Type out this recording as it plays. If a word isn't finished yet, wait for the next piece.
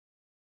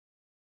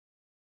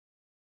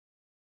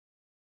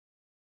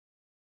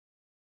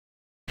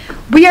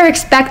We are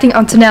expecting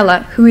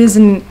Antonella, who is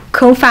a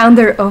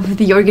co-founder of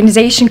the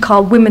organization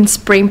called Women's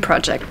Brain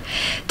Project.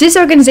 This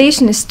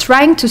organization is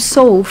trying to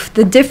solve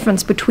the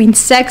difference between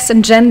sex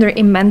and gender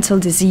in mental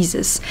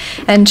diseases.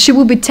 And she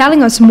will be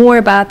telling us more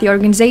about the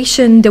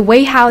organization, the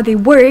way how they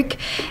work,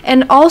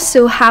 and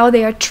also how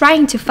they are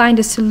trying to find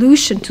a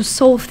solution to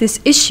solve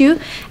this issue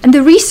and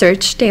the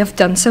research they have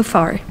done so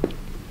far.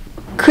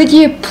 Could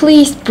you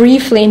please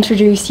briefly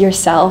introduce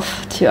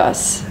yourself to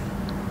us?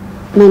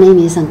 My name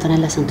is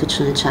Antonella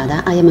Santuccione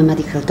Chadha. I am a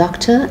medical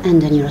doctor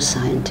and a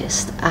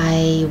neuroscientist.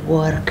 I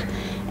work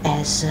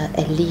as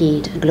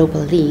a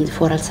global lead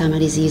for Alzheimer's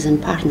disease and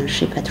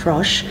partnership at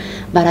Roche,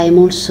 but I am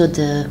also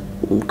the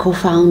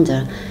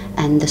co-founder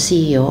and the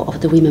CEO of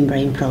the Women's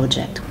Brain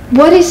Project.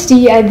 What is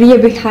the idea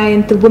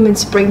behind the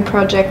Women's Brain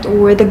Project,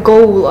 or the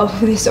goal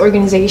of this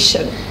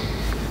organization?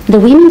 The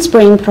Women's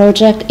Brain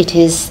Project, it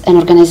is an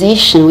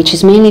organization which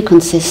is mainly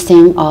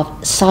consisting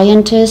of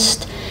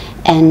scientists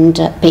and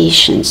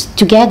patients.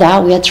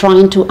 Together we are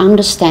trying to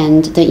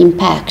understand the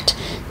impact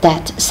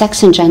that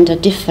sex and gender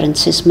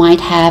differences might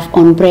have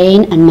on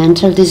brain and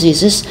mental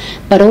diseases,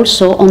 but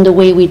also on the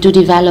way we do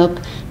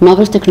develop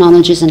novel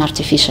technologies and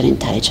artificial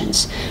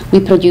intelligence. We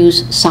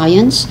produce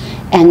science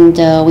and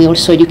we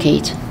also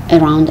educate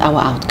around our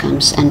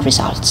outcomes and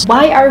results.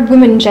 Why are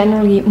women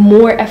generally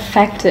more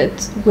affected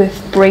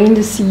with brain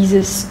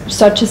diseases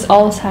such as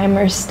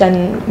Alzheimer's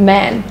than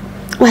men?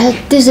 Well,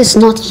 this is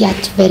not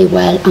yet very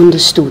well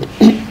understood.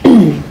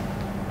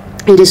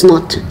 It is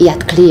not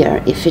yet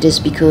clear if it is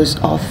because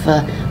of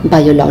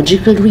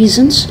biological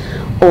reasons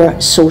or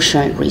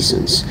social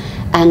reasons.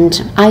 And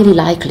highly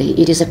likely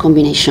it is a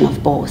combination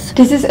of both.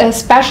 This is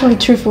especially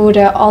true for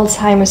the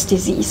Alzheimer's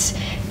disease.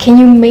 Can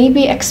you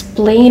maybe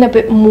explain a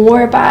bit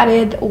more about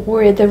it,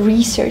 or the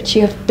research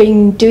you have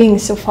been doing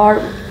so far?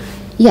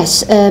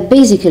 Yes,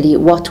 basically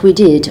what we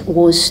did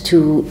was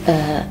to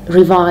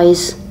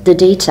revise the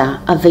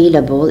data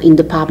available in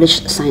the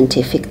published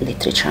scientific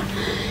literature.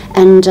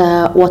 And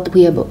what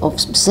we have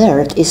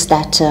observed is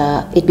that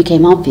it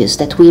became obvious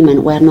that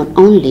women were not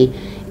only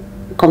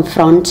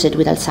confronted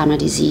with Alzheimer's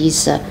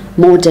disease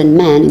more than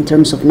men in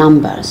terms of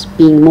numbers,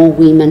 being more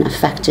women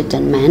affected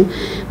than men,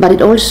 but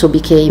it also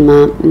became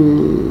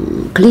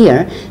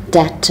clear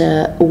that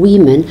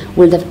women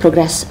will have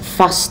progressed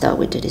faster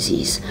with the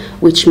disease,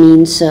 which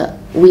means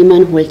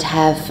women will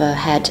have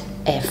had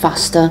a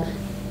faster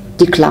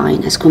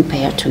decline as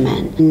compared to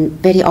men. And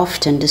very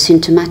often the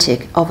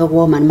symptomatic of a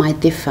woman might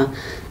differ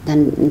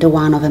than the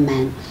one of a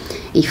man.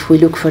 If we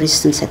look, for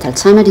instance, at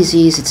Alzheimer's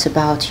disease, it's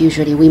about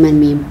usually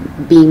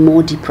women being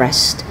more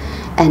depressed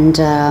and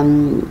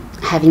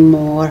having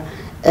more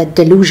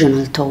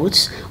delusional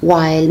thoughts,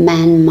 while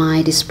men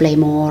might display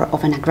more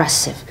of an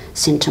aggressive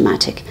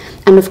symptomatic.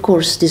 And of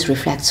course this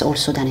reflects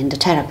also then in the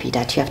therapy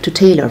that you have to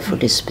tailor for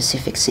these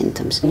specific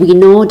symptoms. We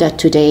know that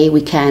today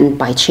we can,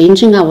 by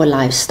changing our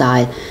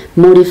lifestyle,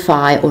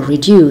 modify or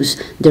reduce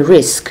the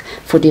risk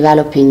for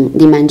developing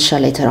dementia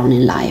later on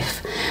in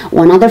life.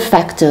 One other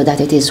factor that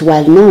it is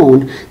well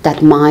known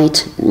that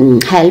might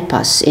help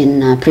us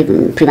in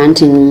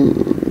preventing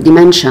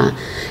dementia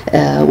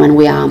when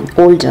we are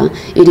older,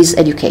 it is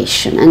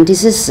education. And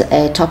this is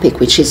a topic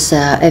which is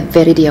a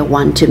very dear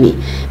one to me,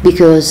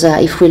 because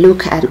if we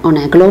look at on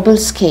a global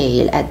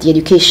scale at the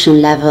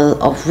education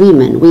level of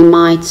women, we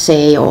might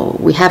say, or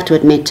we have to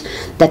admit,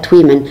 that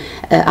women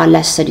are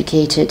less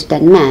educated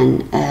than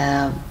men.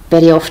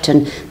 Very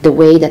often the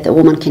way that a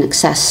woman can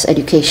access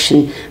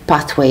education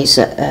pathways,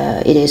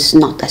 it is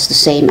not as the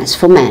same as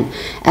for men.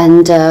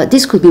 And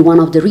this could be one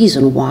of the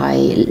reasons why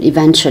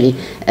eventually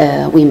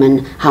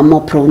women are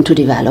more prone to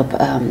develop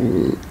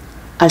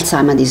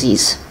Alzheimer's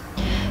disease.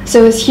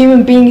 So as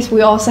human beings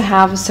we also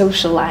have a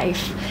social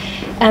life.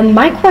 And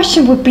my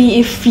question would be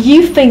if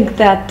you think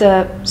that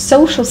the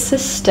social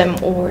system,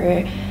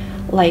 or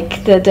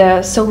like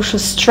the social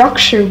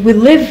structure we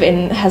live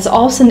in, has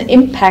also an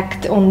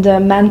impact on the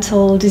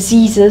mental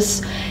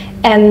diseases,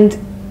 and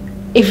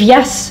if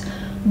yes,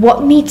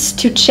 what needs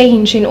to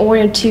change in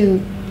order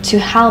to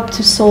help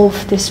to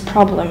solve this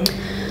problem?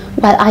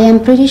 Well, I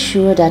am pretty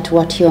sure that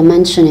what you're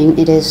mentioning,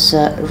 it is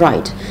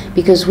right,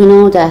 because we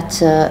know that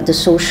the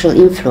social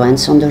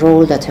influence on the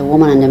role that a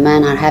woman and a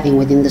man are having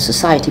within the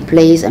society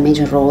plays a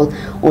major role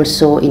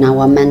also in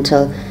our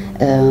mental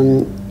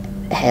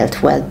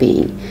health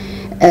well-being.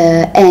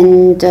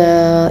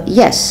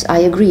 Yes, I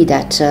agree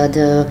that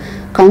the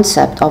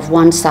concept of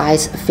one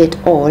size fit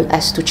all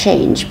has to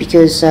change,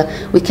 because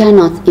we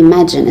cannot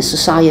imagine a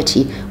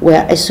society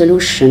where a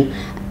solution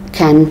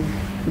can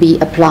be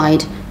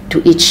applied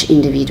to each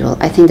individual.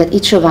 I think that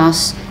each of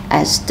us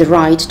has the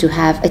right to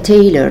have a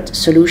tailored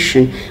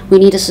solution. We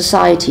need a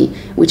society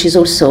which is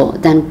also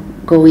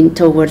then going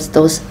towards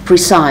those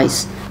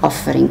precise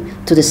offering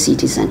to the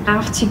citizen.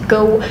 Have to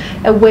go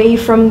away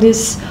from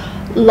this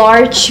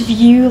large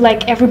view,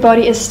 like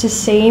everybody is the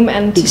same,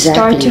 and to Exactly.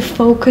 start to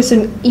focus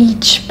on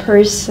each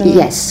person.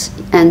 Yes,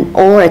 and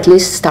or at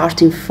least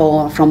starting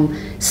from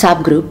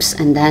subgroups,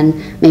 and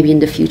then maybe in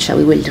the future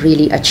we will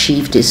really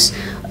achieve this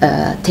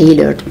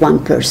tailored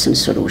one-person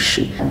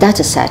solution.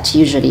 Data sets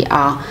usually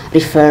are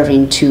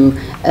referring to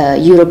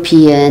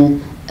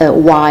European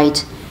wide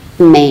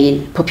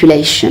male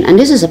population, and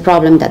this is a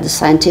problem that the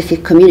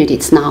scientific community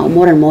is now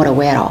more and more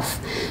aware of.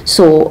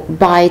 So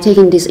by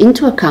taking this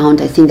into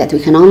account, I think that we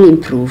can only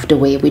improve the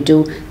way we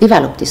do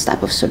develop this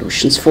type of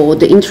solutions for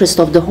the interest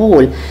of the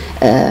whole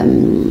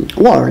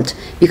world,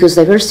 because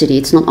diversity,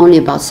 it's not only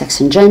about sex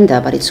and gender,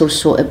 but it's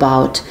also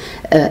about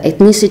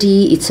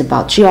ethnicity, it's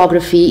about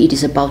geography, it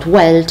is about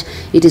wealth,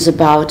 it is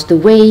about the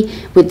way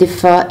we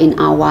differ in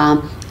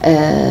our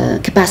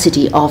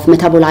capacity of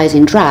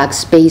metabolizing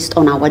drugs based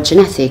on our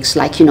genetics.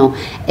 Like, you know,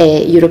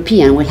 a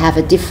European will have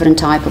a different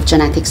type of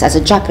genetics as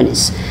a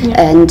Japanese,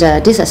 and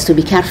this has to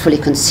be carefully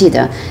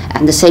considered.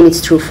 And the same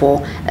is true for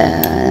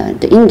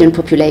the Indian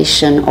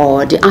population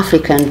or the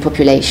African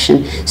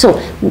population. So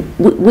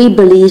we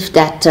believe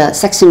that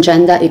sex and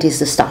gender, it is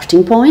the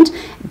starting point,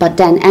 but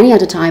then any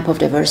other type of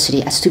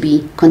diversity has to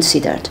be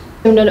considered.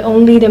 So not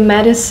only the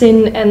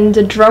medicine and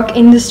the drug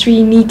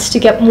industry needs to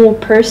get more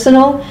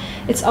personal,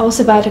 it's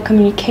also about the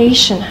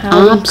communication,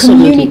 how you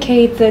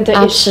communicate the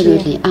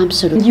issue.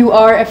 Absolutely. You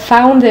are a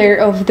founder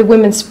of the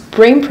Women's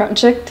Brain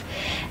Project.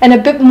 And a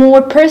bit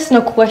more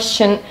personal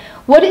question,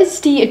 what is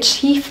the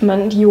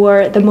achievement you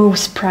are the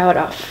most proud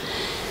of?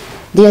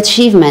 The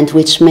achievement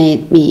which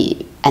made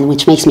me and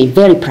which makes me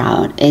very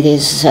proud, it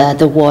is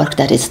the work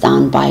that is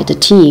done by the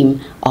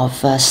team of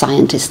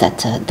scientists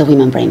at the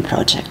Women's Brain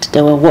Project.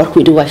 The work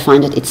we do, I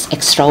find that it's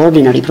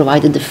extraordinary,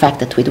 provided the fact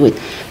that we do it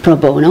pro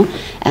bono,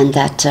 and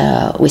that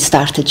we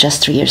started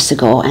just 3 years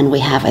ago, and we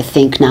have, I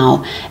think,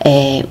 now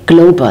a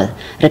global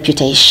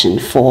reputation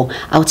for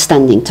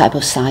outstanding type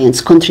of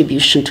science,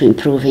 contribution to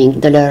improving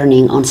the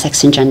learning on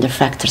sex and gender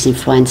factors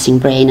influencing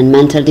brain and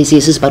mental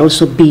diseases, but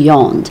also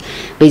beyond,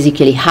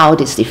 basically how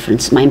this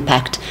difference might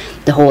impact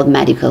the whole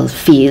medical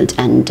field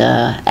and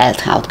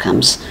health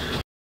outcomes.